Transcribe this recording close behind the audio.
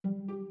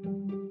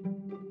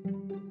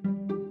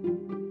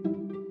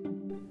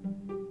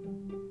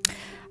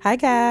Hi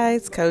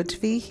guys, Coach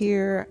V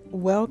here.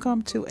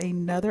 Welcome to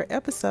another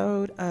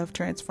episode of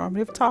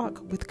Transformative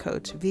Talk with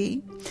Coach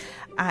V.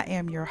 I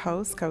am your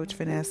host, Coach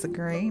Vanessa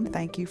Green.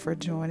 Thank you for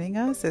joining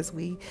us as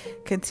we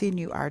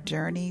continue our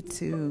journey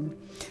to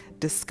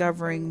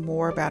discovering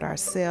more about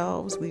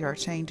ourselves. We are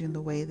changing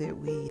the way that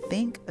we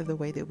think, the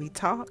way that we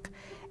talk,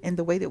 and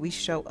the way that we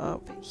show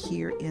up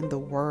here in the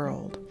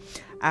world.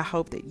 I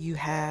hope that you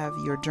have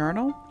your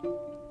journal.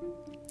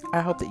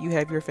 I hope that you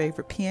have your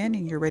favorite pen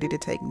and you're ready to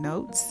take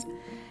notes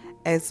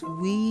as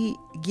we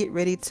get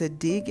ready to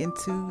dig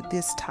into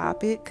this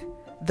topic,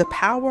 the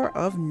power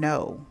of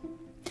no.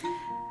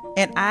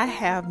 And I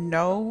have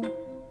no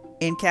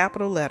in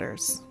capital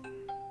letters.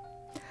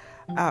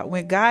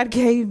 When God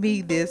gave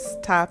me this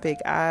topic,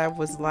 I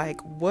was like,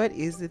 what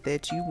is it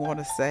that you want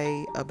to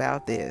say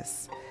about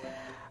this?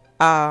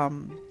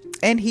 And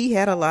he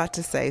had a lot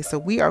to say. So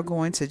we are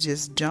going to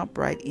just jump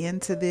right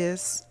into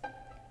this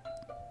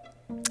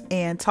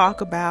and talk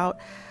about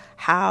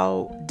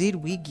how did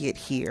we get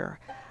here?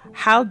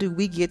 How do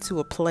we get to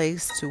a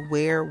place to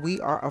where we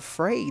are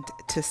afraid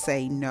to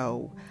say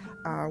no,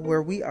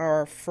 where we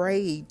are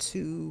afraid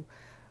to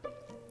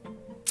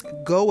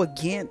go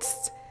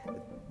against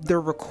the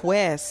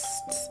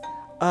requests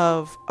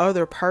of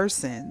other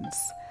persons?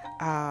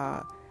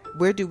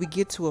 Where do we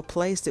get to a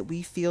place that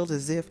we feel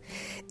as if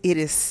it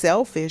is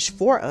selfish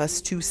for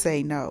us to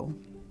say no?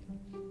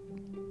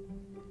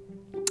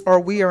 Or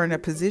we are in a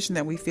position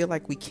that we feel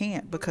like we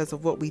can't because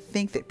of what we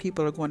think that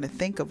people are going to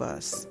think of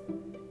us.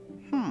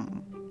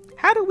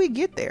 How do we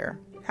get there?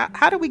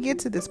 How do we get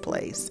to this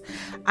place?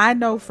 I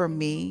know for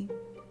me,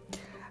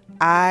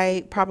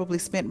 I probably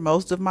spent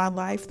most of my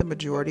life, the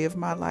majority of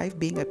my life,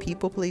 being a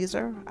people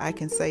pleaser. I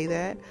can say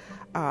that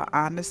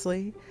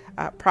honestly.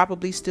 I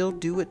probably still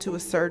do it to a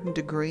certain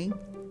degree.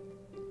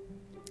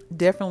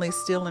 Definitely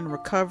still in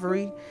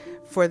recovery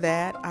for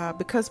that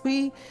because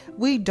we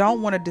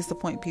don't want to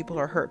disappoint people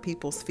or hurt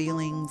people's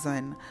feelings,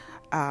 and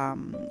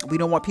we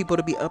don't want people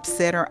to be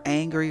upset or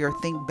angry or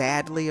think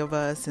badly of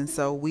us. And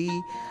so we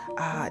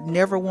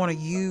never want to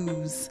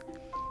use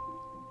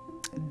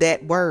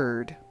that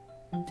word.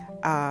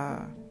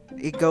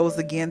 It goes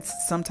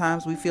against,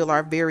 sometimes we feel,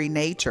 our very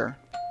nature.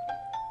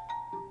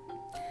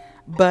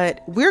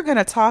 But we're going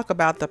to talk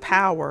about the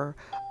power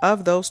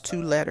of those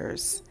two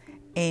letters.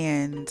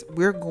 And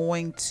we're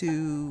going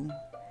to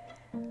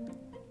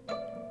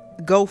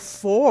go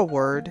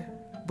forward.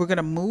 We're going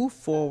to move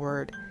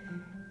forward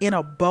in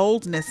a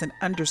boldness and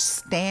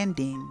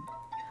understanding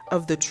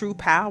of the true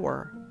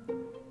power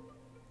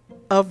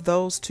of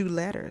those two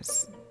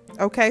letters.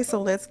 Okay,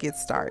 so let's get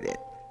started.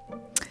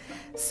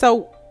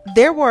 So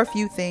there were a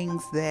few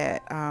things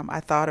that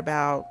I thought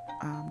about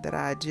that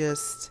I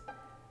just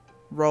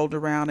rolled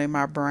around in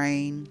my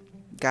brain.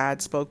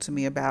 God spoke to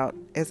me about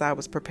as I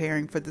was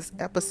preparing for this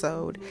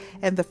episode.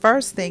 And the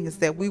first thing is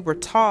that we were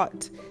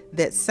taught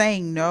that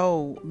saying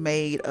no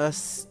made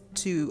us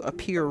to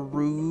appear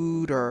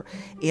rude or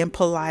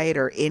impolite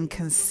or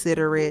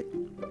inconsiderate,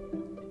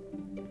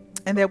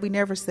 and that we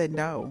never said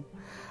no.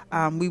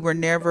 We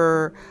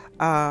never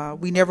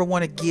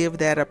want to give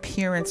that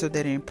appearance or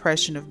that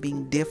impression of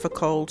being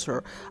difficult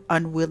or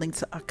unwilling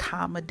to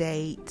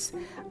accommodate,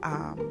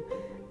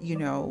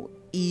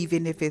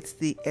 even if it's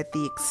at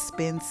the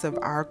expense of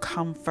our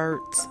comfort.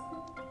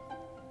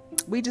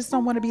 We just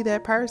don't want to be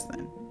that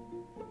person.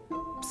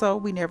 So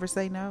we never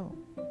say no.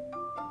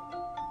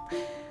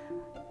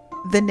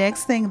 The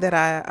next thing that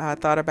I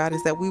thought about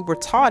is that we were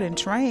taught and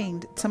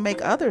trained to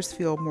make others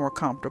feel more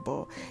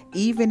comfortable,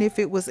 even if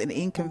it was an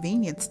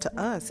inconvenience to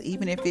us,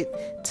 even if it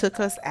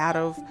took us out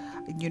of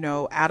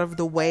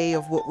the way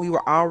of what we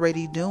were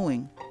already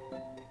doing.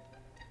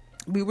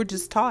 We were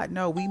just taught,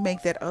 no, we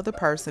make that other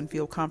person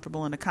feel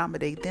comfortable and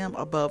accommodate them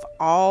above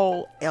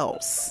all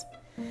else,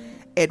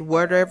 at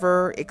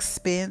whatever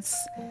expense,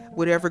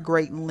 whatever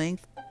great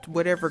length,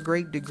 whatever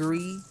great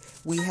degree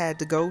we had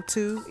to go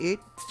to.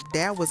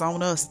 That was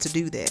on us to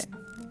do that.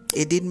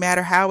 It didn't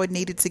matter how it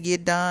needed to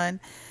get done.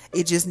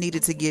 It just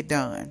needed to get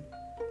done.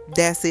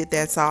 That's it.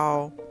 That's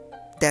all.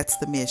 That's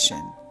the mission.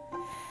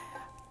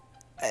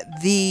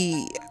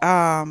 The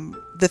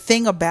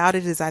thing about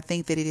it is, I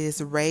think that it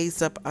has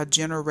raised up a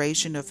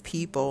generation of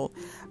people,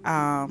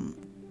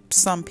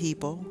 some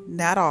people,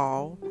 not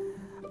all,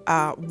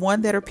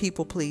 one, that are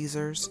people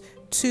pleasers.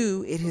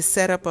 Two, it has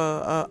set up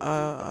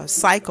a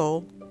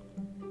cycle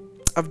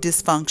of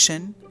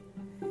dysfunction.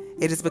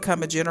 It has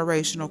become a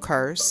generational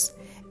curse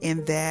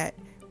in that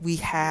we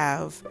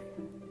have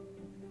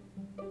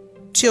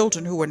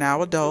children who are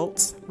now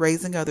adults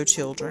raising other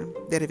children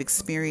that have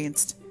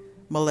experienced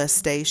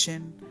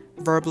molestation,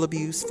 verbal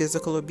abuse,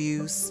 physical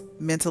abuse,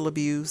 mental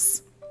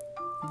abuse,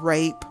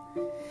 rape,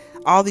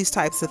 all these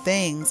types of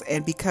things.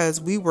 And because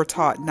we were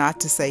taught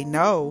not to say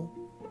no,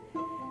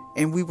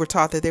 and we were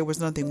taught that there was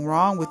nothing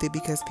wrong with it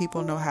because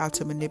people know how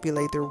to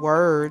manipulate their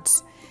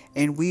words,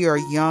 and we are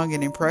young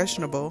and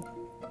impressionable,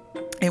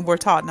 and we're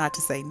taught not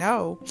to say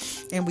no,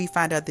 and we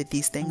find out that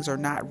these things are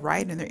not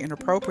right and they're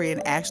inappropriate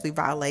and actually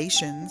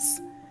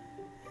violations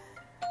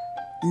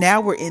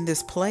now we're in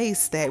this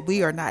place that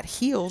we are not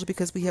healed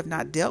because we have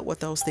not dealt with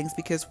those things,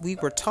 because we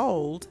were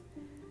told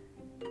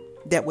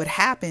that what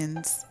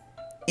happens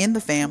in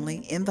the family,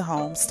 in the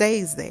home,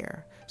 stays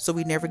there. So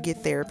we never get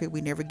therapy.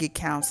 We never get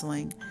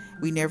counseling.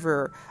 We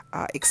never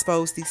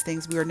expose these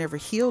things. We are never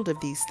healed of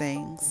these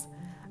things.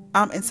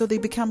 And so they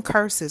become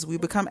curses. We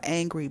become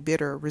angry,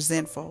 bitter,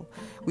 resentful.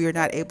 We are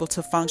not able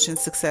to function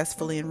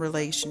successfully in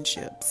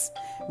relationships.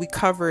 We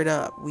cover it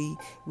up.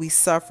 We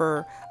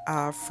suffer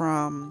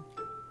from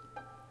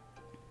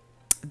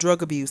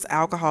drug abuse,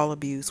 alcohol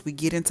abuse. We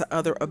get into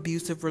other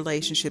abusive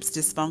relationships,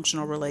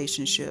 dysfunctional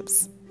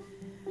relationships,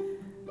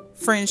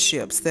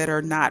 friendships that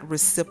are not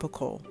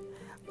reciprocal.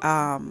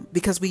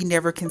 Because we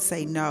never can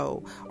say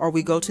no, or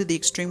we go to the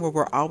extreme where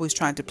we're always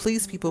trying to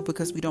please people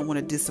because we don't want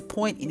to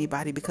disappoint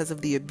anybody because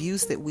of the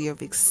abuse that we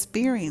have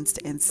experienced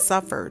and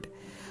suffered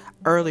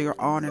earlier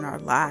on in our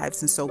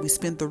lives. And so we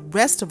spend the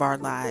rest of our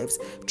lives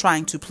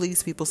trying to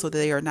please people so that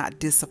they are not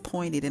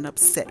disappointed and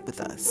upset with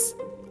us.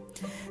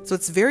 So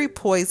it's very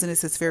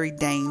poisonous. It's very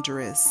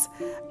dangerous.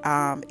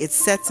 It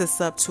sets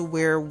us up to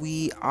where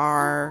we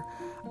are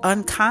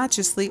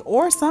unconsciously,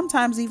 or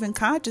sometimes even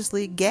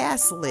consciously,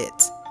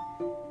 gaslit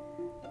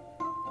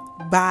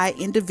by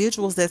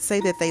individuals that say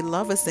that they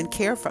love us and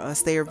care for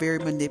us. They are very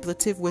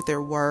manipulative with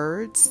their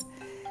words.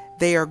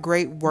 They are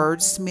great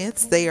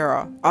wordsmiths. They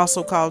are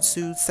also called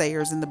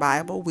soothsayers in the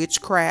Bible,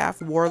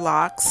 witchcraft,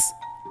 warlocks.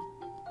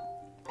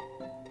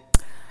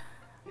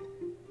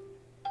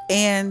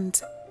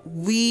 And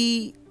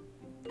we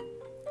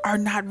are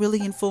not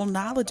really in full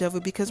knowledge of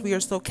it because we are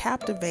so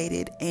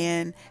captivated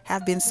and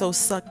have been so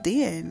sucked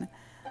in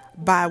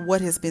by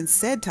what has been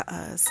said to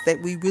us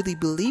that we really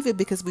believe it,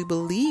 because we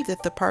believe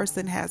that the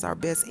person has our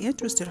best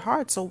interest at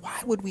heart. So why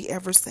would we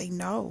ever say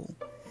no?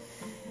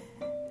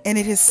 And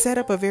it has set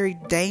up a very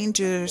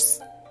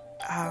dangerous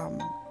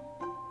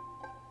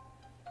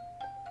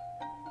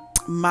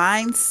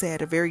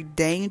mindset, a very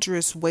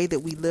dangerous way that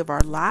we live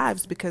our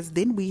lives, because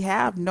then we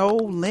have no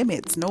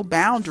limits, no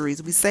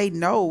boundaries. We say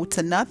no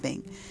to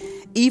nothing,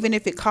 even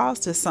if it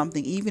costs us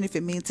something, even if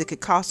it means it could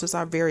cost us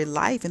our very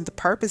life and the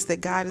purpose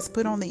that God has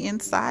put on the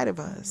inside of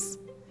us.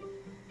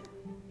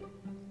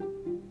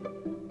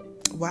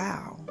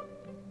 Wow.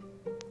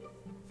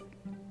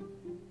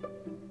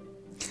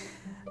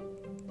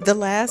 The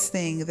last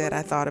thing that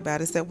I thought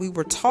about is that we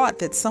were taught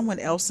that someone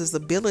else's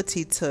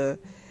ability to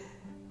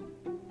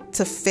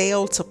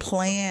fail to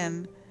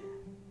plan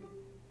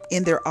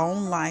in their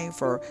own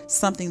life or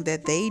something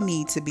that they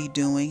need to be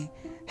doing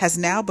has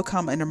now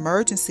become an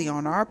emergency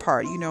on our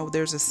part. You know,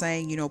 there's a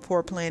saying,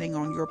 poor planning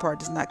on your part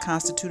does not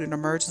constitute an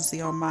emergency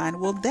on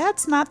mine. Well,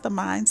 that's not the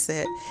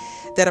mindset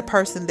that a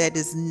person that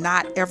is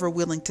not ever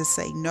willing to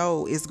say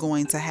no is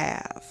going to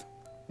have.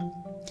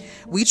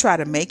 We try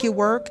to make it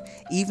work,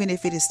 even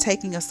if it is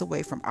taking us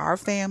away from our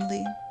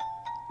family,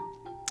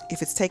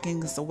 if it's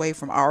taking us away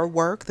from our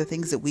work, the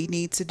things that we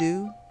need to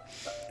do,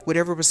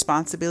 whatever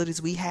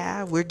responsibilities we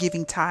have. We're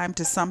giving time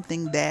to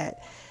something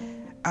that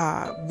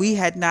we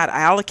had not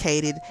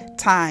allocated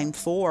time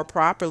for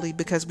properly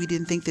because we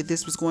didn't think that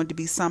this was going to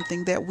be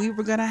something that we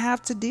were going to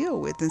have to deal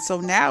with. And so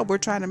now we're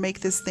trying to make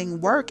this thing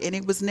work, and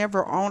it was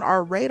never on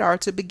our radar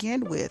to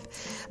begin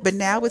with. But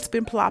now it's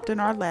been plopped in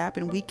our lap,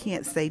 and we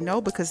can't say no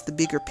because the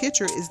bigger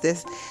picture is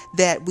this,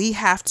 that we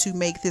have to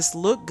make this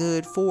look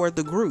good for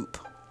the group.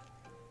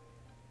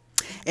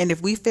 And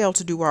if we fail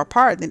to do our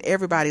part, then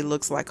everybody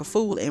looks like a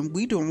fool, and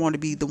we don't want to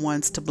be the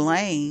ones to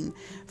blame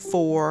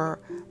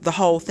for the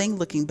whole thing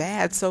looking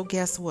bad. So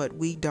guess what?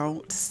 We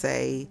don't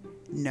say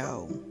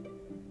no.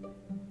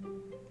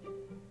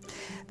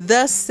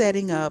 Thus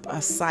setting up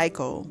a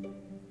cycle,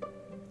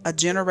 a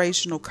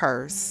generational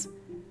curse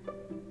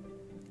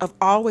of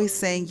always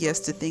saying yes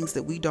to things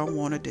that we don't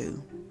want to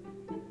do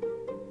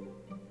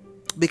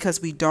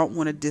because we don't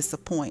want to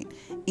disappoint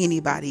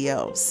anybody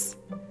else.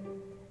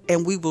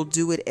 And we will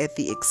do it at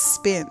the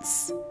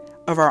expense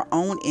of our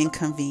own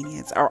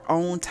inconvenience, our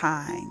own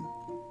time,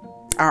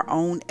 our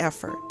own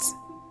efforts.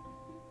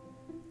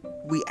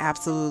 We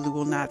absolutely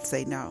will not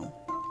say no.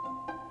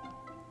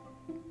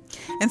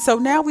 And so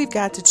now we've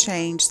got to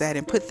change that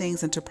and put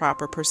things into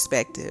proper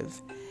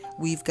perspective.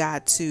 We've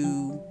got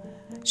to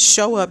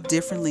show up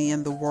differently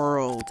in the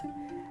world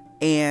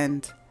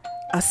and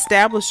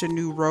establish a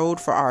new road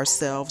for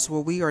ourselves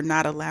where we are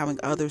not allowing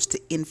others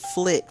to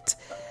inflict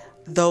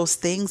those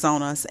things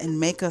on us and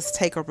make us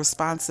take a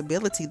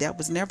responsibility that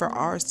was never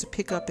ours to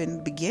pick up in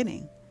the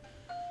beginning.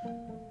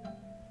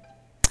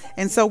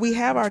 And so we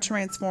have our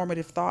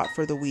transformative thought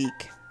for the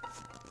week.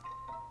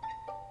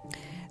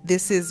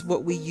 This is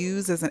what we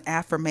use as an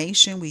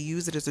affirmation. We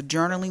use it as a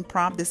journaling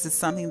prompt. This is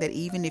something that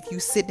even if you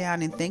sit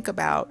down and think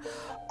about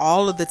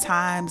all of the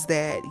times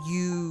that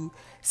you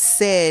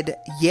said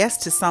yes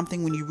to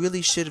something when you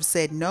really should have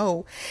said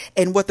no,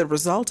 and what the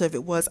result of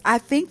it was, I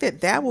think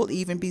that that will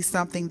even be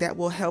something that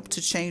will help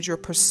to change your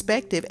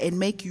perspective and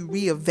make you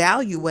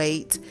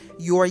reevaluate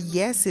your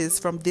yeses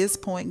from this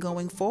point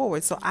going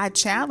forward. So I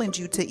challenge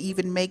you to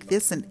even make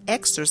this an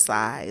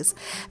exercise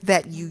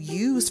that you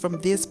use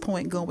from this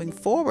point going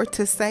forward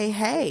to say,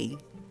 hey,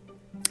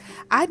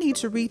 I need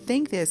to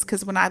rethink this,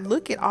 because when I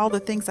look at all the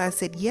things I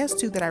said yes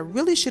to that I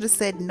really should have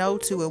said no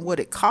to and what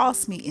it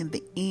cost me in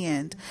the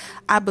end,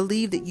 I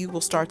believe that you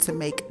will start to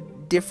make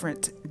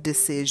different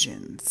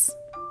decisions.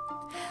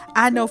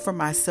 I know for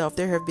myself,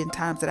 there have been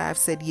times that I've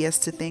said yes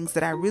to things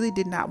that I really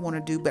did not want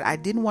to do, but I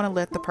didn't want to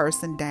let the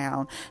person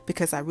down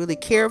because I really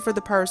cared for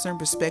the person,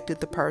 respected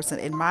the person,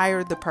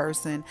 admired the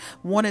person,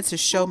 wanted to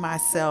show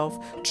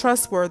myself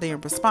trustworthy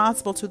and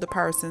responsible to the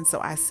person. So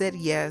I said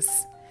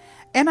yes,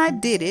 and I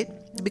did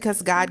it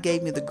because God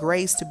gave me the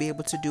grace to be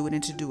able to do it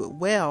and to do it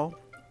well.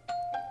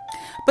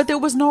 But there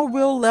was no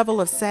real level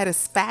of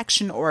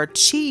satisfaction or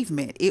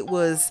achievement. It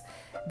was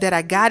that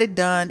I got it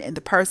done and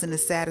the person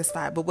is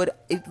satisfied. But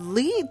what it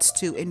leads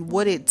to and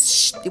what it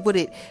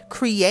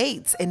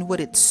creates and what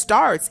it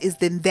starts is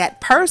then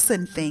that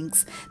person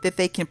thinks that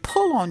they can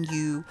pull on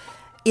you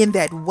in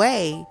that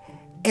way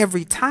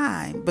every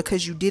time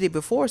because you did it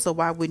before. So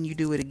why wouldn't you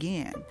do it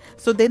again?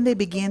 So then they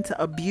begin to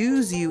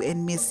abuse you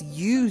and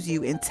misuse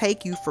you and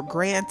take you for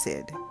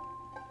granted.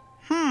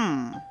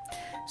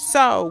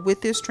 So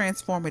with this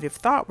transformative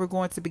thought, we're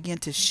going to begin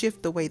to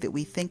shift the way that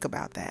we think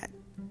about that.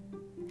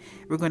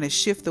 We're going to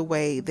shift the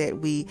way that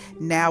we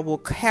now will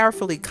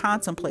carefully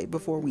contemplate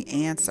before we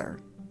answer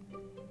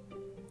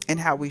and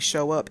how we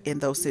show up in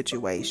those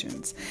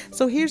situations.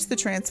 So here's the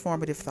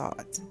transformative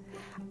thought.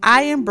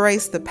 I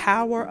embrace the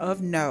power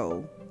of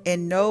no,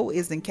 and no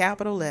is in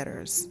capital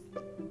letters.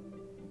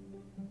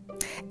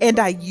 And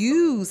I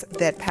use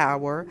that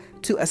power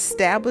to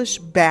establish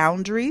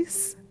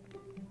boundaries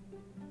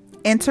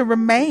and to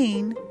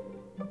remain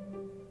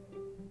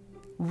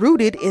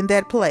rooted in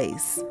that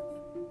place.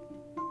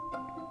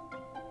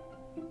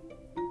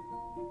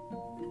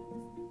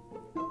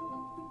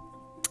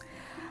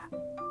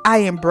 I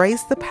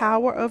embrace the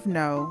power of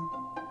no,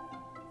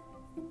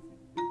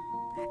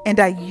 and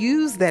I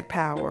use that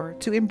power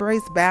to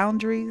embrace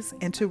boundaries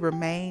and to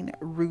remain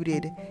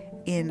rooted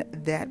in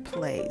that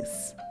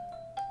place.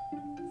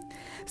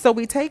 So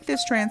we take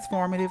this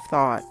transformative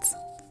thought,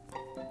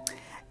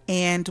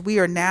 and we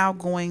are now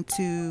going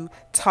to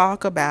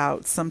talk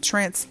about some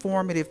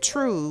transformative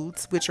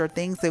truths, which are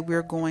things that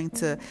we're going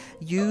to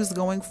use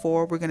going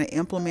forward. We're going to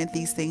implement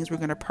these things. We're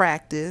going to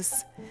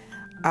practice.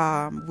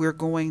 We're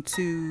going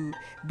to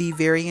be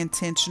very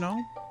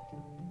intentional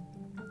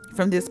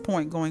from this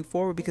point going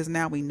forward because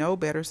now we know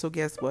better. So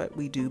guess what?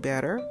 We do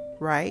better.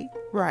 Right.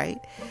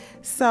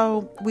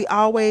 So we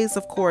always,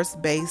 of course,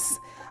 base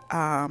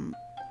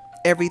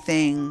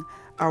everything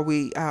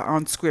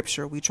on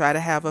scripture. We try to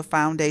have a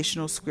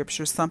foundational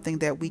scripture, something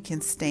that we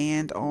can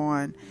stand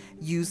on,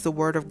 use the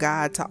word of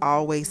God to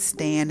always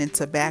stand and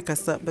to back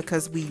us up,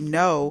 because we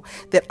know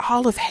that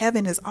all of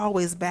heaven is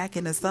always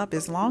backing us up.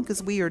 As long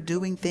as we are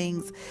doing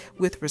things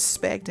with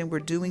respect and we're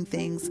doing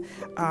things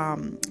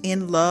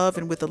in love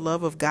and with the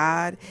love of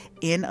God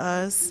in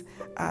us,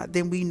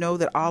 then we know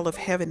that all of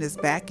heaven is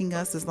backing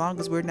us, as long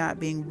as we're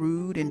not being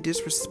rude and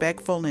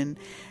disrespectful and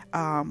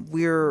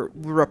we're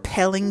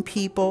repelling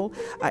people,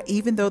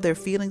 even though their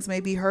feelings may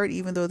be hurt,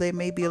 even though they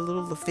may be a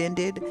little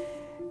offended.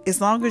 As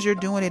long as you're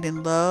doing it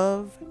in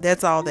love,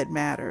 that's all that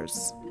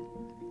matters.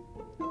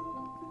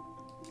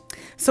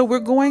 So we're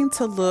going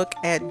to look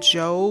at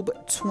Job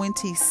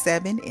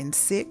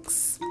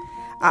 27:6.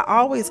 I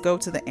always go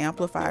to the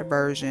Amplified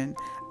version.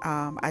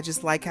 I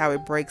just like how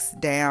it breaks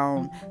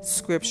down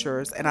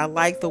scriptures, and I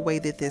like the way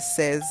that this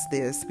says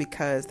this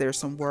because there's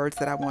some words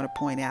that I want to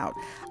point out.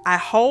 I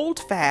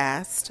hold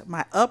fast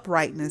my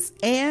uprightness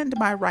and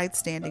my right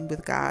standing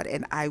with God,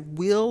 and I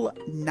will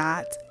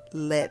not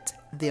let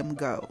them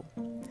go.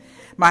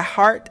 My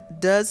heart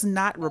does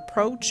not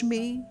reproach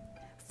me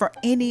for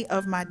any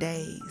of my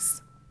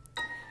days.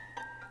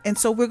 And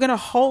so we're going to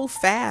hold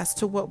fast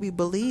to what we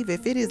believe.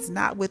 If it is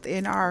not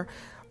within our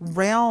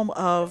realm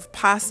of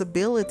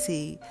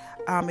possibility,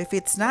 if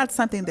it's not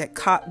something that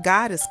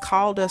God has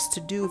called us to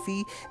do, if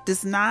he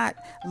does not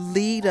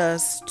lead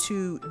us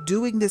to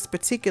doing this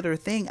particular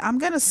thing, I'm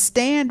going to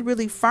stand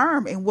really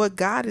firm in what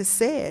God has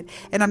said,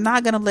 and I'm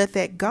not going to let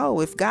that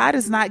go. If God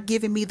is not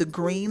giving me the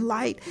green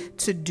light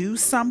to do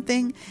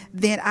something,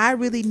 then I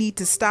really need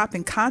to stop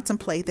and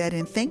contemplate that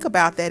and think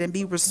about that and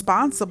be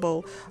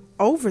responsible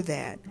over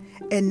that,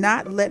 and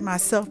not let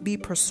myself be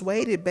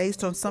persuaded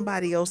based on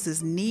somebody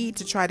else's need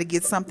to try to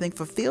get something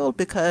fulfilled,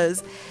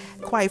 because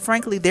quite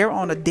frankly, they're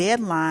on a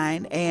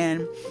deadline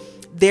and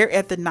they're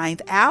at the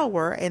 9th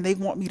hour and they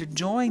want me to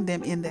join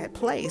them in that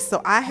place.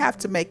 So I have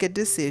to make a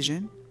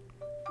decision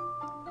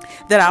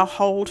that I'll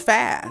hold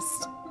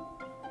fast,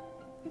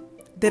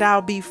 that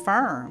I'll be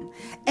firm.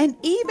 And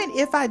even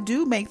if I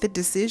do make the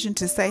decision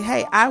to say,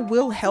 hey, I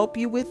will help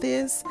you with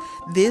this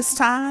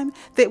time,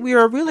 that we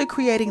are really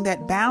creating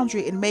that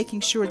boundary and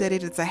making sure that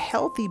it is a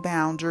healthy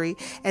boundary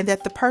and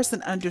that the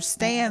person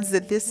understands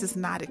that this is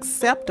not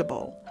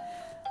acceptable.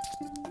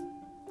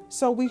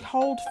 So we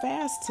hold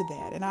fast to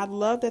that. And I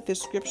love that the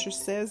scripture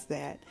says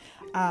that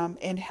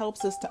and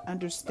helps us to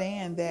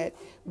understand that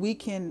we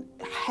can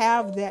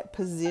have that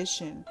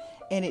position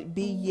and it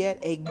be yet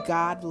a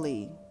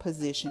godly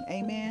position.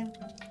 Amen.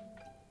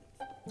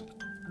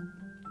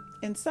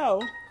 And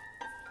so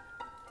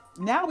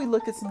Now we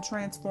look at some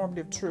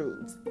transformative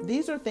truths.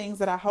 These are things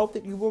that I hope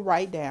that you will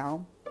write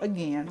down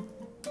again,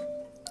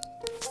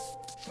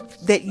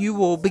 that you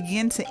will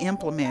begin to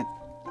implement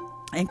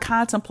and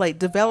contemplate,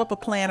 develop a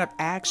plan of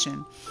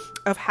action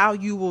of how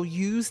you will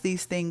use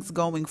these things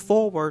going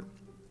forward,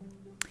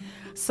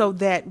 so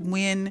that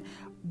when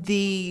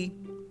the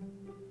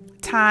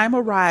time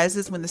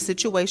arises, when the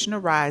situation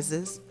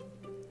arises,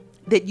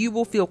 that you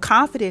will feel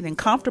confident and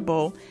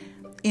comfortable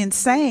in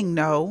saying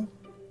no,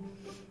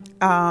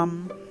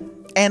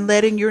 and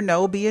letting your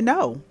no be a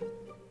no,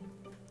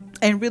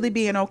 and really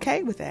being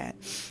okay with that.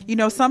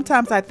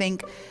 Sometimes I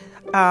think,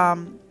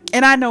 and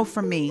I know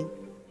for me,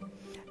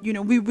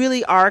 we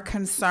really are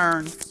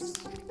concerned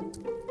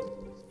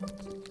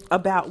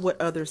about what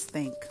others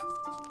think,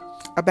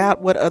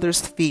 about what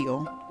others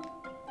feel.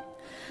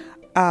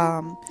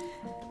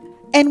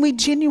 And we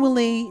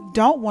genuinely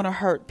don't want to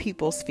hurt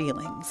people's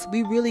feelings.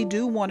 We really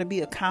do want to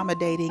be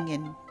accommodating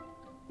and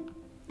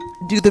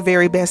do the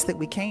very best that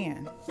we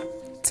can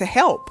to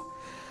help,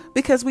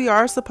 because we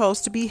are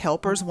supposed to be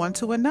helpers one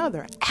to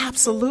another.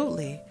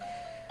 Absolutely.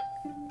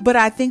 But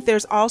I think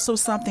there's also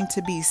something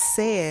to be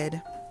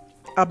said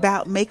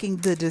about making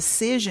the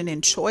decision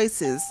and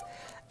choices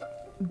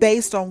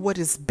based on what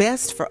is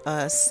best for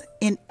us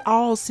in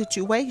all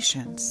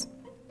situations.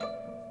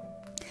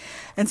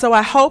 And so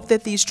I hope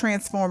that these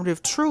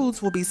transformative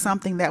truths will be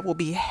something that will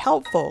be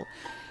helpful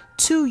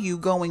to you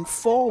going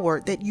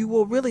forward, that you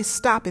will really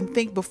stop and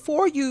think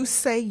before you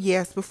say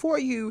yes, before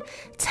you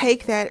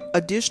take that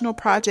additional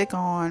project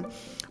on,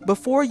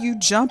 before you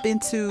jump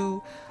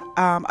into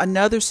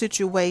another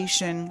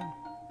situation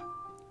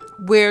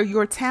where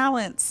your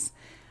talents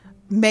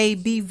may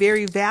be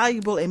very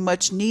valuable and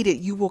much needed.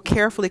 You will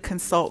carefully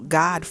consult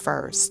God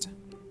first.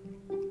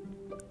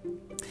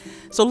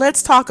 So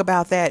let's talk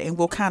about that, and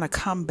we'll kind of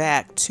come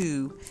back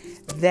to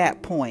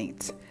that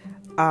point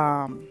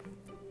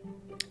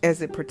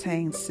as it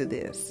pertains to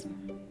this.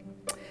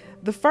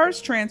 The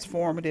first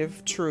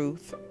transformative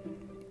truth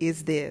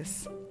is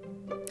this: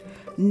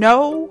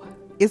 no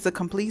is a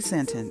complete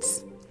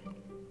sentence.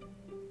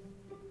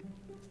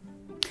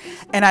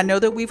 And I know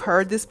that we've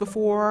heard this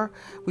before.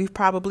 We've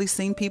probably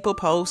seen people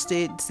post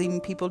it,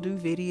 seen people do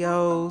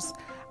videos.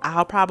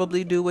 I'll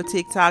probably do a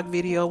TikTok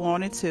video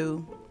on it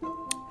too.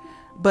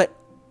 But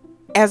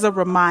as a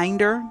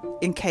reminder,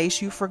 in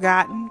case you've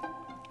forgotten,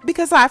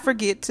 because I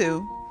forget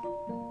too,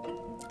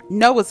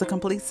 no is a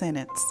complete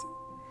sentence.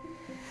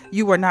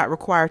 You are not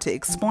required to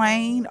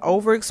explain,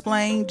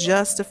 over-explain,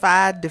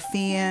 justify,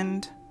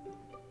 defend.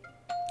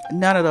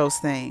 None of those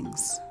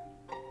things.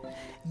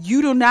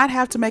 You do not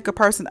have to make a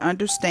person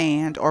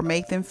understand or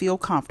make them feel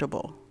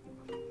comfortable.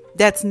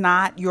 That's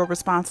not your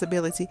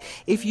responsibility.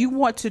 If you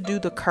want to do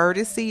the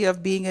courtesy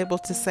of being able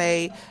to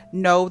say,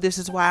 no, this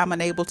is why I'm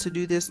unable to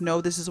do this.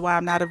 No, this is why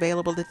I'm not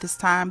available at this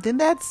time. Then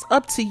that's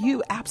up to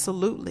you.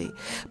 Absolutely.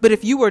 But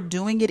if you are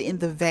doing it in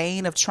the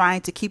vein of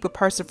trying to keep a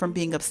person from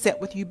being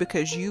upset with you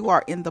because you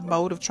are in the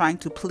mode of trying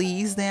to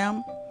please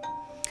them,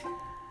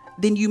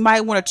 then you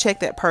might want to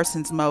check that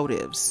person's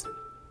motives.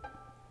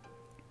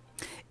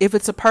 If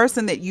it's a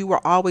person that you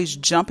are always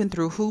jumping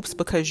through hoops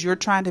because you're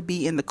trying to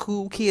be in the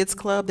cool kids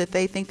club that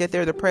they think that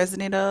they're the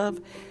president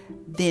of,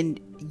 then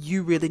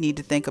you really need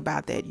to think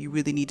about that. You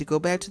really need to go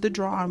back to the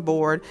drawing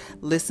board,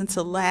 listen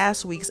to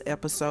last week's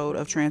episode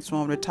of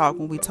Transformative Talk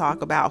when we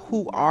talk about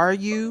who are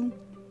you,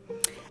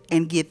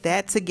 and get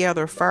that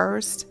together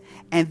first,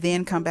 and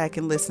then come back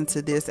and listen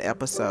to this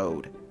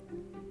episode.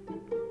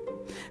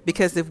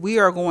 Because if we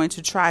are going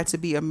to try to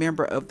be a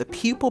member of the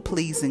people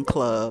pleasing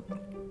club,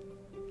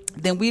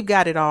 then we've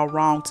got it all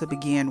wrong to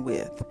begin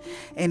with.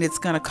 And it's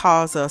going to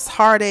cause us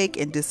heartache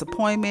and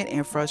disappointment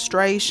and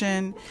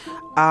frustration.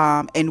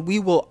 And we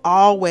will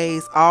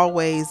always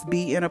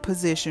be in a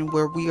position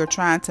where we are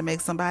trying to make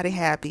somebody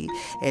happy.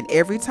 And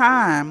every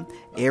time,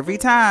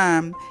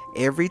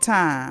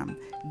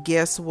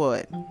 guess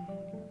what?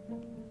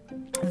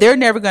 They're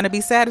never going to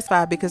be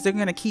satisfied because they're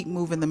going to keep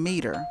moving the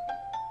meter.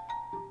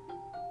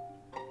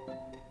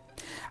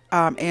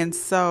 And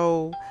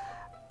so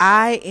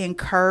I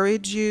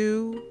encourage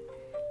you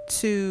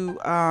to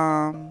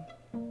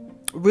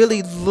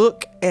really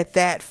look at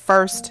that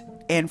first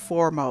and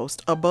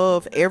foremost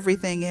above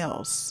everything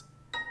else.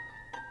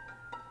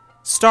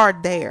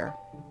 Start there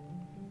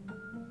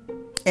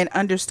and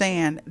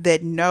understand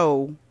that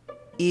no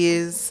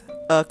is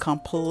a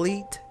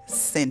complete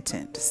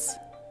sentence.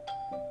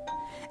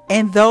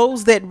 And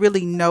those that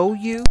really know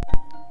you,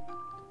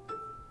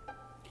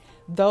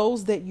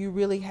 those that you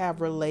really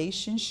have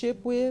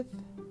relationship with,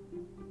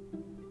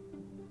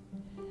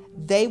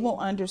 they will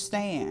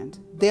understand.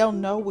 They'll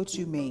know what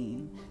you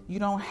mean. You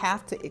don't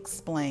have to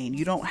explain.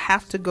 You don't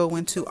have to go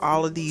into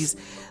all of these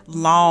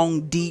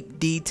long, deep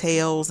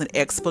details and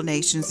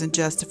explanations and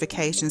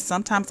justifications.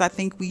 Sometimes I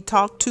think we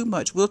talk too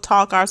much. We'll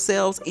talk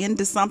ourselves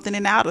into something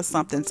and out of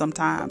something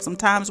sometimes.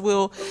 Sometimes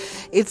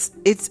it's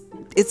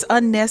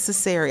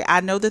unnecessary.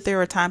 I know that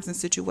there are times and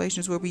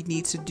situations where we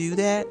need to do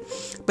that,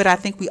 but I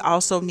think we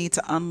also need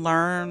to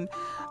unlearn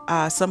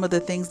some of the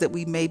things that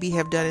we maybe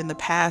have done in the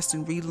past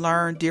and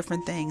relearn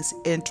different things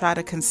and try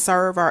to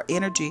conserve our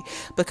energy,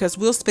 because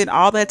we'll spend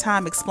all that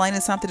time explaining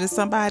something to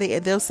somebody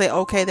and they'll say,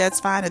 okay, that's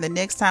fine. And the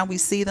next time we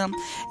see them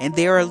and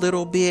they're a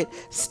little bit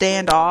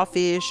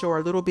standoffish or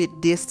a little bit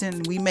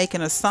distant, we make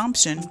an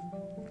assumption,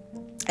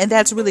 and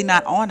that's really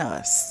not on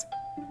us.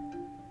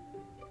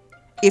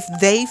 If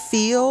they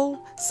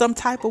feel some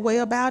type of way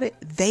about it,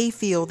 they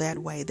feel that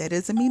way. That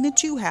doesn't mean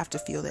that you have to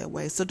feel that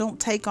way. So don't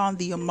take on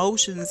the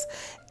emotions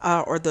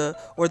or the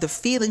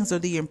feelings or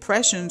the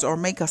impressions or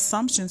make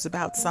assumptions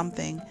about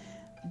something.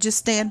 Just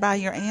stand by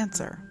your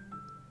answer.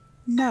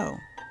 No.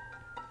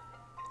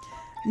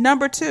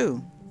 Number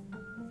 2,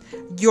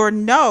 your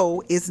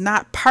no is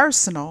not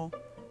personal,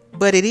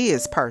 but it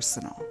is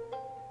personal.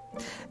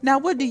 Now,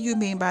 what do you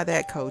mean by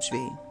that, Coach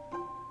V?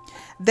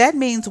 That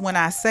means when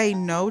I say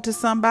no to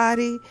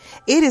somebody,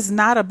 it is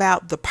not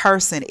about the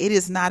person. It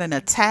is not an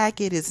attack.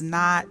 It is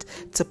not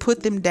to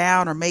put them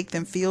down or make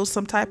them feel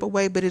some type of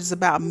way, but it is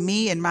about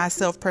me and my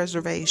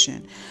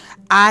self-preservation.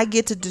 I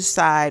get to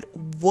decide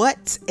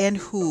what and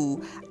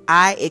who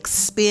I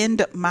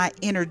expend my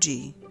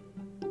energy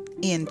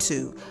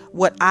into,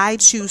 what I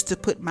choose to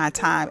put my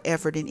time,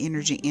 effort, and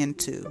energy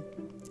into.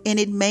 And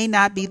it may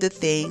not be the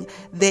thing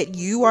that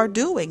you are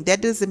doing.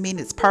 That doesn't mean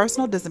it's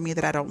personal. Doesn't mean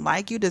that I don't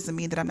like you. Doesn't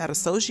mean that I'm not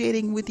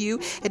associating with you.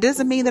 It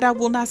doesn't mean that I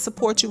will not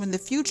support you in the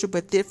future.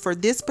 But for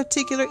this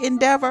particular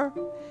endeavor,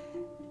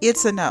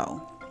 it's a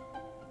no.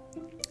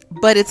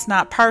 But it's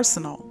not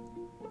personal.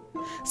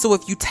 So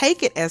if you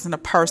take it as a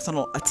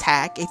personal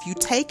attack, if you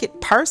take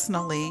it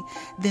personally,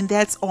 then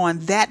that's on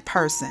that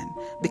person,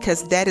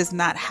 because that is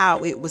not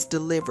how it was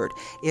delivered.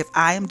 If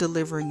I am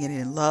delivering it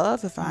in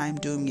love, if I am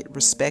doing it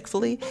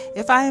respectfully,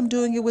 if I am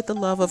doing it with the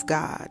love of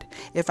God,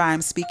 if I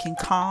am speaking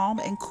calm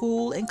and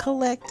cool and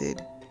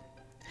collected,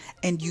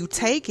 and you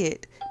take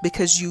it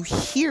because you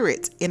hear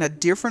it in a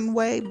different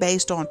way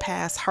based on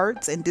past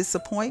hurts and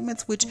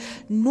disappointments, which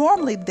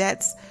normally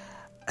that's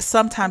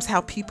sometimes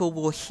how people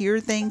will hear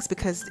things,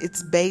 because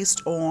it's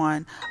based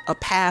on a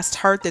past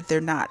hurt that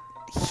they're not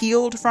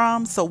healed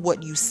from. So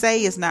what you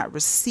say is not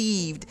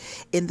received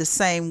in the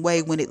same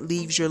way when it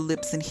leaves your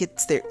lips and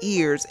hits their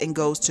ears and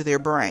goes to their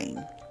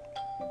brain.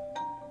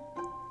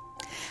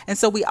 And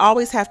so we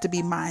always have to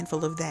be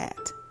mindful of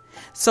that.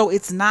 So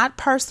it's not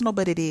personal,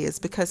 but it is,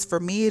 because for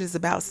me, it is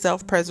about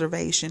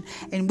self-preservation,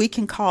 and we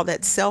can call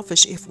that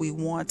selfish if we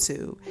want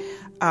to.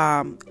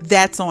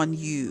 That's on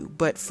you.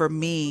 But for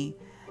me,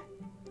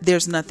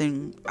 there's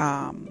nothing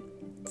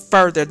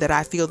further that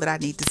I feel that I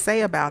need to say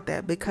about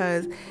that,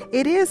 because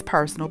it is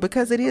personal,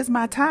 because it is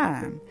my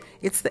time.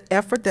 It's the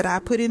effort that I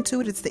put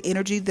into it. It's the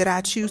energy that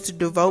I choose to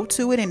devote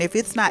to it. And if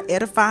it's not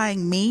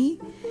edifying me,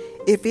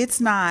 if it's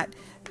not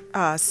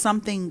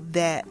something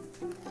that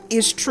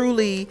is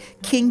truly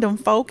kingdom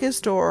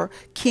focused or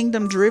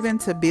kingdom driven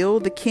to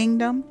build the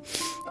kingdom,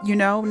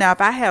 now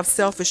if I have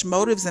selfish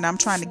motives and I'm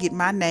trying to get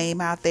my name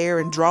out there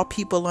and draw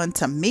people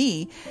unto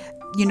me,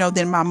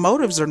 then my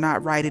motives are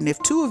not right. And if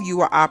 2 of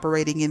you are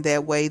operating in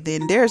that way,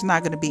 then there's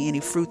not going to be any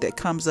fruit that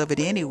comes of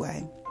it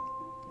anyway.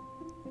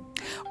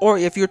 Or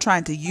if you're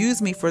trying to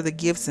use me for the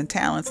gifts and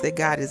talents that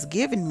God has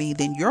given me,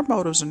 then your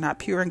motives are not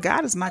pure and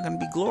God is not going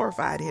to be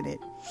glorified in it.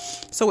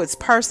 So it's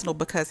personal,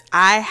 because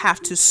I have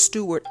to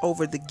steward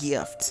over the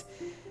gift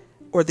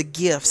or the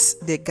gifts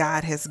that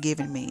God has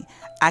given me.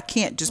 I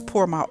can't just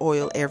pour my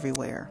oil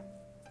everywhere.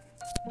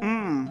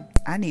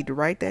 I need to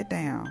write that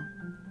down.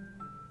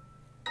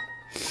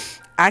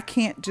 I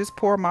can't just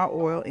pour my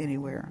oil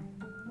anywhere.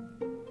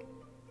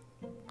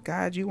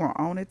 God, you are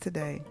on it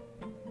today.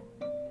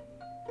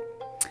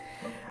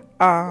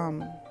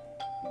 And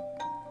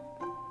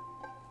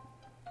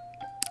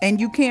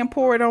you can't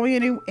pour it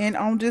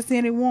on just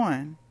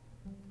anyone.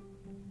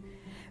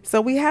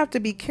 So we have to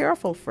be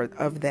careful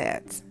of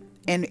that,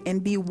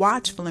 and be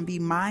watchful and be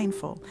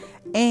mindful.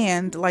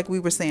 And like we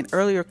were saying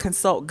earlier,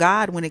 consult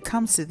God when it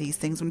comes to these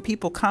things. When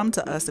people come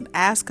to us and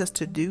ask us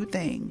to do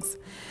things,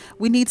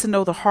 we need to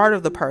know the heart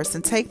of the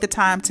person. Take the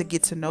time to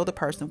get to know the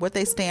person, what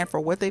they stand for,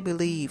 what they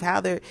believe,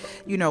 how they're,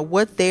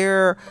 what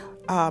their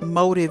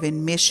motive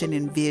and mission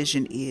and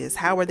vision is.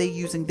 How are they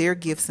using their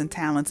gifts and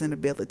talents and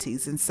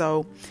abilities? And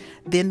so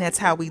then that's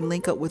how we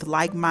link up with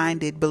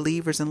like-minded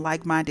believers and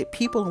like-minded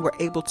people, and we're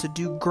able to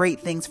do great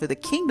things for the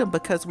kingdom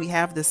because we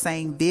have the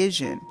same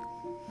vision.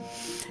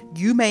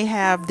 You may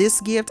have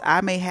this gift,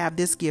 I may have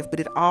this gift, but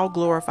it all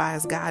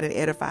glorifies God and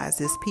edifies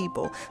his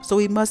people. So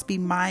we must be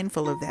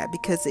mindful of that,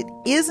 because it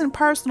isn't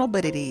personal,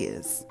 but it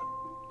is.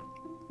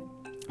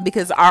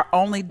 Because our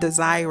only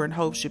desire and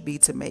hope should be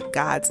to make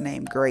God's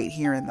name great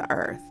here in the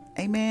earth.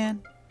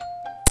 Amen.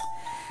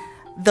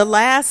 The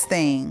last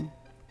thing,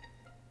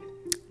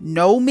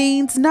 no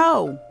means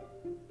no.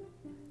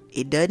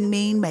 It doesn't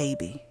mean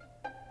maybe.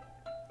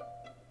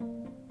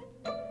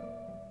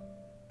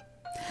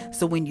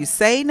 So when you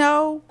say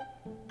no,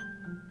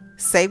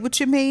 say what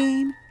you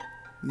mean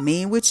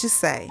what you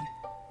say.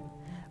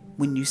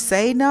 When you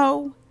say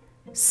no,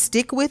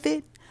 stick with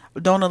it.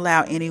 Don't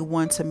allow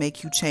anyone to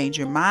make you change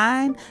your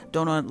mind.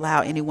 Don't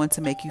allow anyone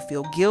to make you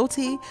feel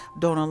guilty.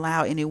 Don't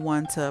allow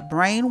anyone to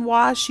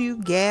brainwash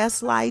you,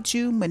 gaslight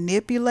you,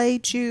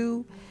 manipulate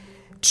you,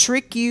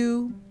 trick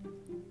you.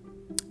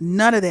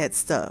 None of that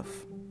stuff.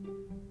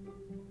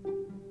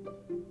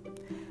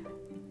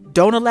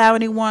 Don't allow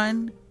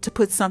anyone to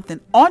put something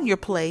on your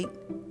plate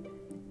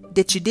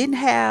that you didn't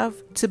have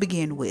to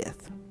begin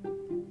with.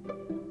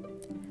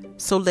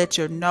 So let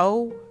your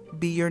no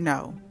be your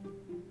no.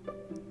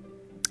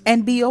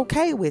 And be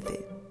okay with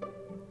it.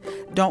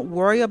 Don't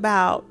worry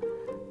about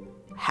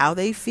how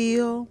they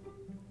feel.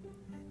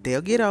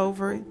 They'll get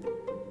over it.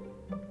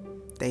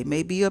 They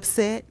may be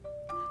upset.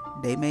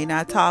 They may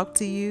not talk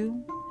to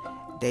you.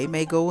 They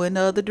may go in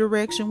the other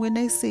direction when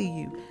they see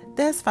you.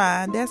 That's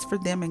fine. That's for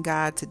them and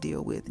God to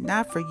deal with,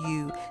 not for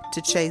you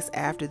to chase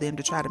after them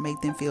to try to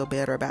make them feel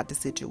better about the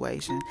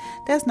situation.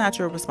 That's not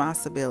your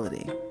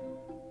responsibility.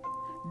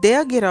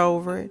 They'll get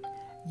over it.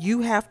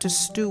 You have to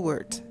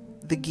steward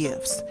the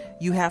gifts.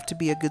 You have to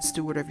be a good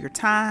steward of your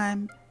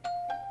time.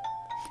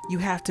 You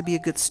have to be a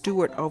good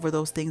steward over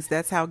those things.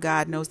 That's how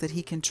God knows that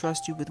he can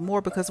trust you with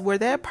more, because where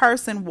that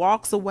person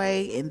walks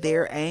away in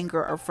their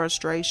anger or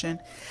frustration,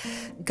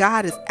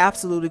 God is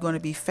absolutely going to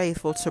be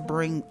faithful to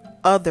bring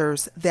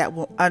others that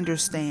will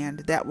understand,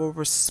 that will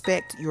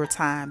respect your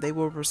time. They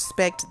will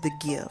respect the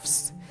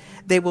gifts.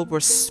 They will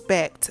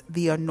respect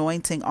the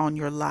anointing on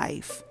your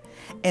life.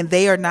 And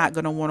they are not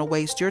going to want to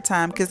waste your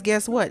time, because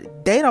guess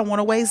what? They don't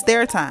want to waste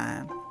their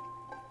time.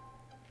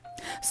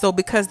 So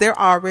because they're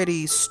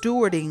already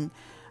stewarding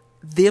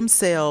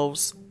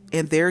themselves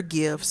and their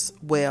gifts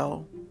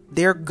well,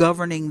 they're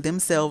governing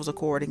themselves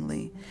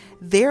accordingly.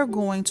 They're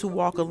going to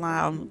walk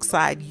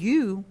alongside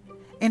you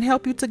and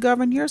help you to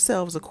govern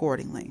yourselves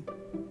accordingly.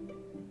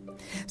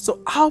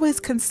 So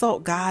always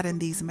consult God in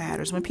these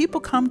matters. When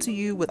people come to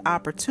you with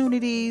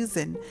opportunities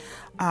and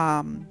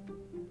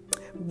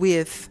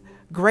with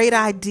great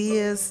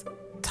ideas,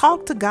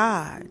 talk to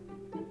God.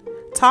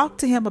 Talk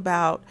to him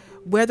about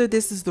whether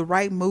this is the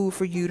right move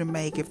for you to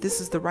make, if this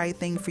is the right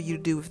thing for you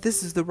to do, if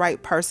this is the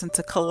right person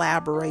to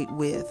collaborate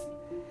with.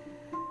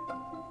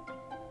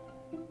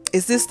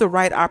 Is this the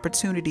right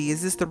opportunity?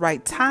 Is this the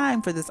right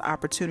time for this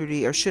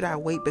opportunity? Or should I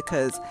wait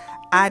because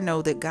I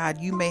know that God,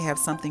 you may have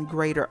something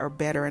greater or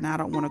better, and I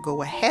don't want to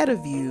go ahead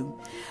of you,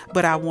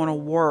 but I want to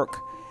work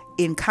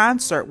in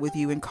concert with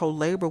you and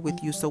co-labor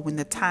with you. So when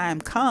the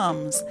time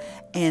comes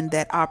and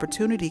that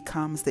opportunity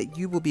comes, that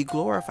you will be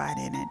glorified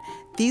in it.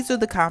 These are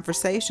the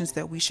conversations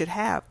that we should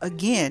have.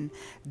 Again,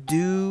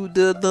 do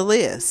the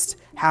list.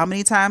 How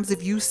many times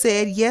have you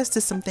said yes to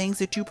some things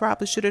that you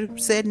probably should have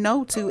said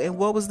no to? And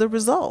what was the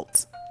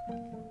result?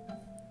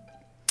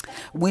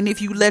 When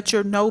if you let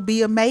your no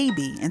be a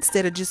maybe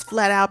instead of just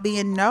flat out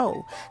being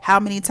no? How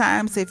many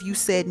times have you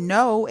said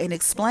no and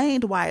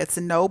explained why it's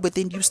a no, but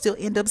then you still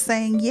end up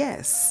saying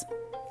yes?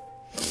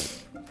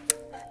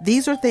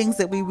 These are things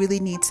that we really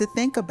need to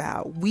think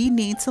about. We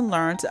need to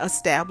learn to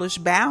establish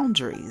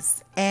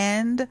boundaries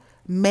and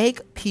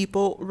make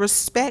people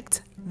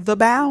respect the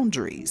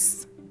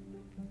boundaries.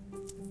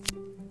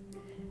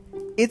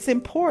 It's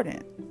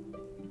important.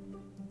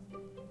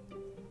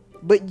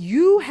 But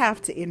you have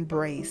to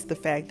embrace the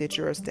fact that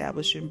you're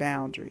establishing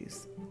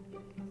boundaries.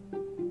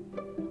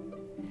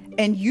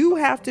 And you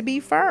have to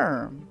be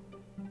firm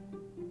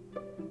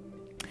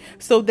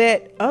so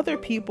that other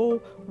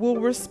people will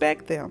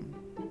respect them.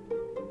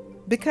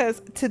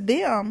 Because to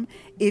them,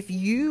 if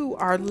you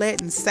are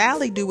letting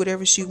Sally do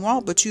whatever she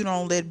wants, but you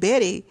don't let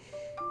Betty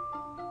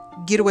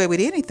get away with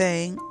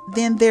anything,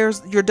 then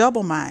you're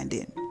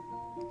double-minded.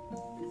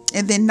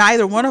 And then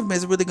neither one of them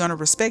is really going to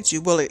respect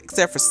you. Well,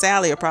 except for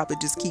Sally will probably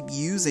just keep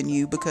using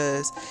you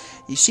because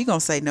she going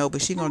to say no,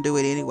 but she going to do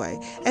it anyway.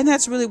 And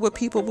that's really what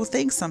people will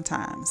think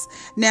sometimes.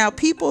 Now,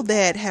 people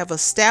that have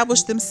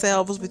established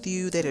themselves with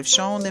you, that have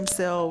shown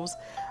themselves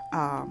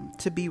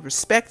to be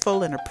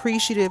respectful and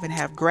appreciative and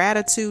have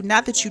gratitude.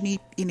 Not that you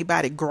need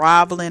anybody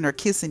groveling or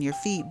kissing your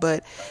feet,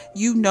 but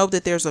you know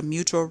that there's a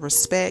mutual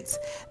respect.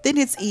 Then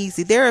it's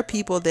easy. There are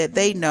people that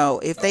they know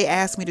if they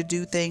ask me to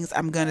do things,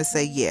 I'm going to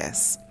say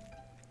yes.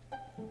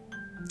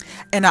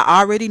 And I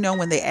already know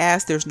when they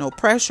ask, there's no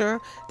pressure,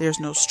 there's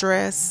no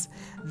stress,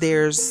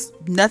 there's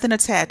nothing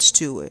attached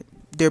to it.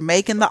 They're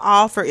making the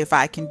offer. If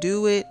I can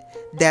do it,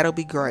 that'll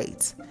be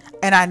great.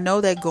 And I know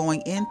that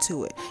going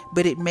into it,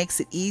 but it makes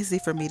it easy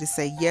for me to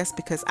say yes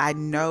because I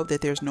know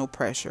that there's no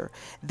pressure.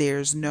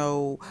 There's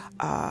no,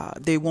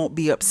 they won't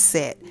be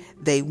upset.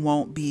 They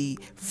won't be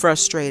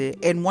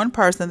frustrated. And one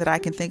person that I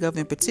can think of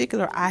in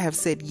particular, I have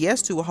said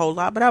yes to a whole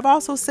lot, but I've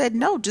also said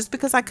no just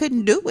because I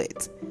couldn't do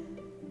it.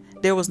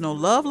 There was no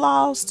love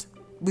lost.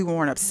 We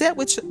weren't upset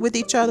with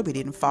each other. We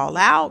didn't fall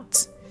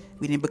out.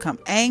 We didn't become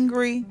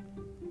angry.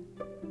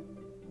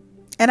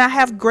 And I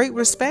have great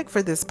respect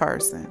for this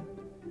person.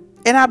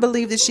 And I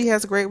believe that she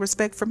has great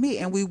respect for me.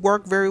 And we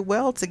work very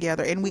well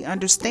together and we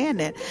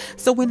understand it.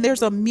 So when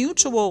there's a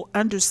mutual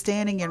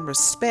understanding and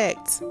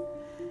respect,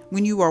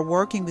 when you are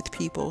working with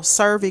people,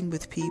 serving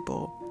with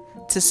people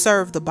to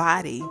serve the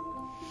body,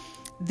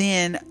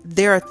 then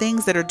there are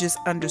things that are just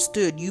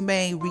understood. You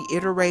may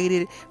reiterate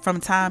it from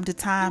time to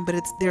time, but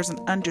there's an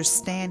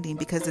understanding,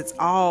 because it's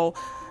all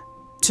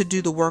to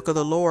do the work of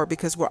the Lord,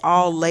 because we're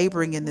all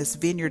laboring in this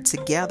vineyard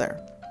together.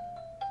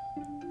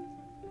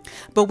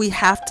 But we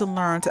have to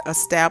learn to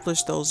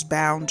establish those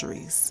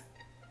boundaries.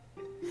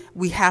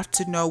 We have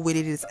to know when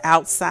it is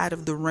outside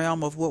of the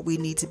realm of what we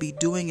need to be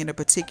doing in a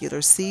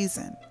particular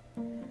season.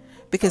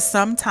 Because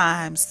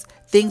sometimes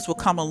things will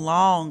come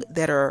along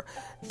that are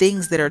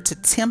things that are to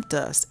tempt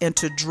us and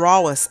to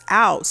draw us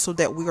out, so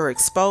that we are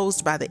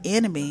exposed by the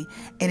enemy,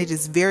 and it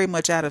is very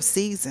much out of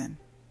season.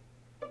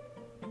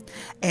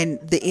 And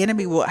the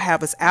enemy will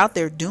have us out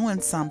there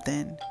doing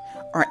something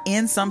or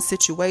in some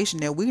situation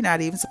that we're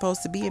not even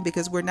supposed to be in,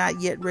 because we're not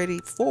yet ready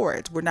for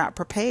it. We're not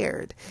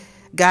prepared.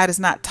 God has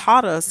not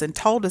taught us and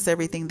told us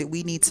everything that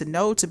we need to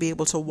know to be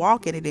able to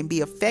walk in it and be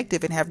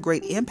effective and have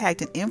great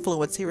impact and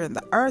influence here in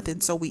the earth.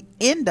 And so we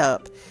end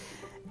up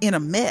in a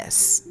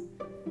mess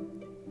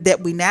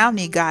that we now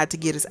need God to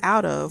get us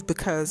out of,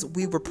 because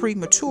we were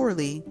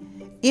prematurely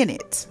in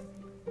it.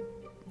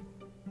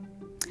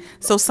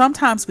 So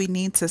sometimes we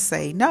need to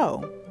say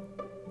no.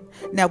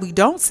 Now, we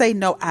don't say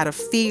no out of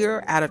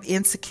fear, out of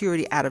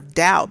insecurity, out of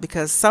doubt,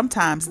 because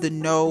sometimes the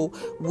no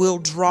will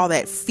draw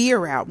that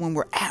fear out when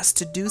we're asked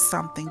to do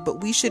something.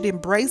 But we should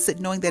embrace it,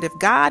 knowing that if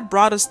God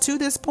brought us to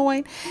this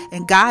point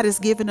and God has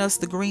given us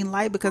the green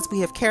light because we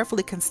have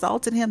carefully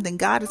consulted him, then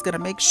God is going to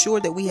make sure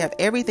that we have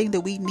everything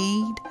that we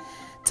need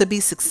to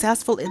be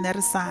successful in that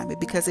assignment,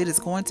 because it is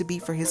going to be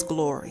for his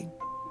glory.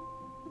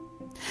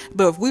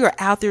 But if we are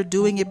out there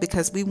doing it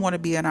because we want to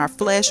be in our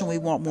flesh and we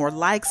want more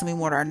likes and we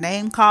want our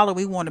name called, and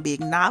we want to be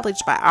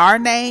acknowledged by our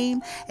name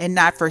and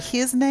not for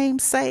his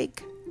name's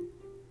sake,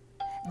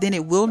 then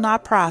it will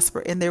not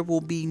prosper and there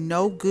will be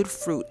no good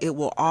fruit. It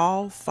will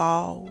all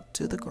fall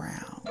to the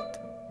ground.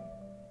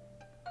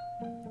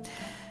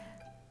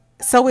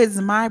 So it's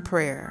my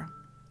prayer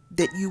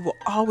that you will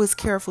always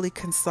carefully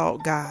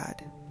consult God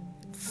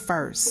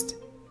first.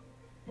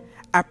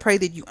 I pray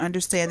that you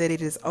understand that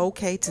it is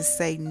okay to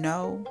say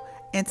no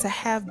and to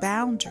have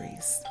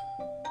boundaries,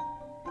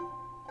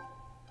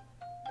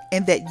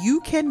 and that you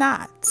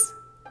cannot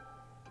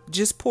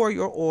just pour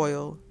your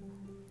oil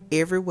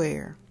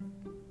everywhere.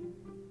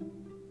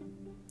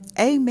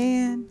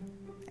 Amen.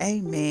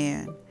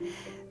 Amen.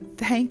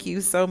 Thank you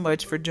so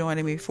much for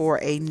joining me for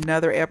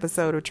another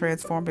episode of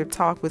Transformative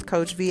Talk with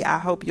Coach V. I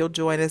hope you'll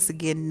join us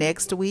again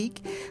next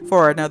week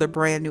for another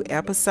brand new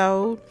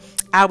episode.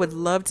 I would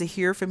love to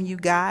hear from you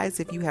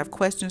guys. If you have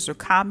questions or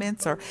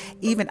comments or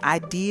even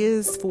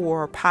ideas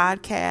for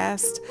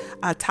podcast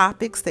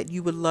topics that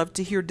you would love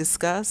to hear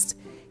discussed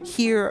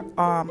here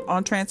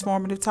on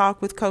Transformative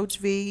Talk with Coach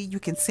V, you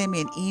can send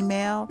me an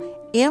email,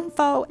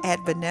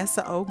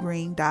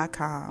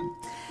 info@vanessaogreen.com.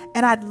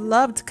 And I'd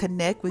love to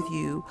connect with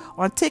you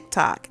on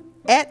TikTok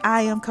at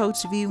I am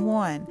Coach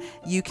V1.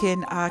 You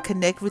can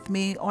connect with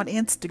me on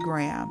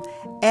Instagram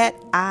at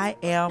I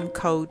am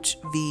Coach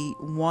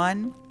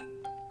V1.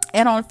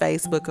 And on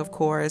Facebook, of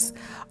course,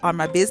 on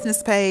my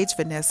business page,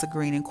 Vanessa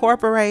Green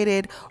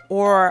Incorporated,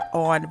 or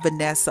on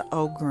Vanessa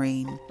O.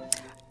 Green.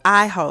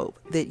 I hope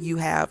that you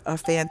have a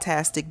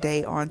fantastic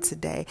day on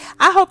today.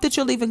 I hope that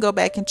you'll even go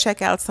back and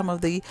check out some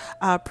of the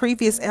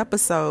previous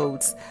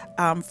episodes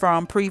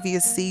from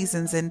previous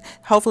seasons, and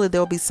hopefully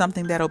there'll be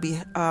something that'll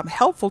be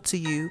helpful to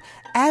you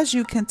as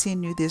you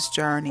continue this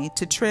journey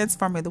to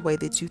transforming the way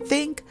that you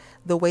think,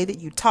 the way that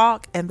you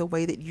talk, and the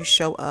way that you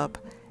show up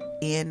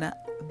in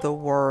the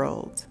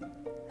world.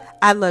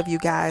 I love you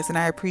guys, and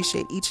I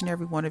appreciate each and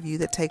every one of you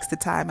that takes the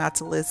time out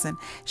to listen.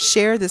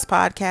 Share this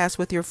podcast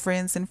with your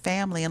friends and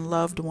family and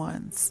loved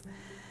ones.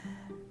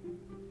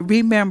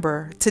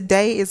 Remember,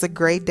 today is a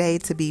great day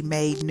to be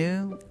made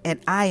new, and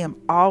I am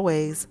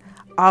always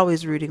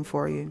rooting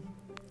for you.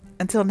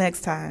 Until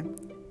next time.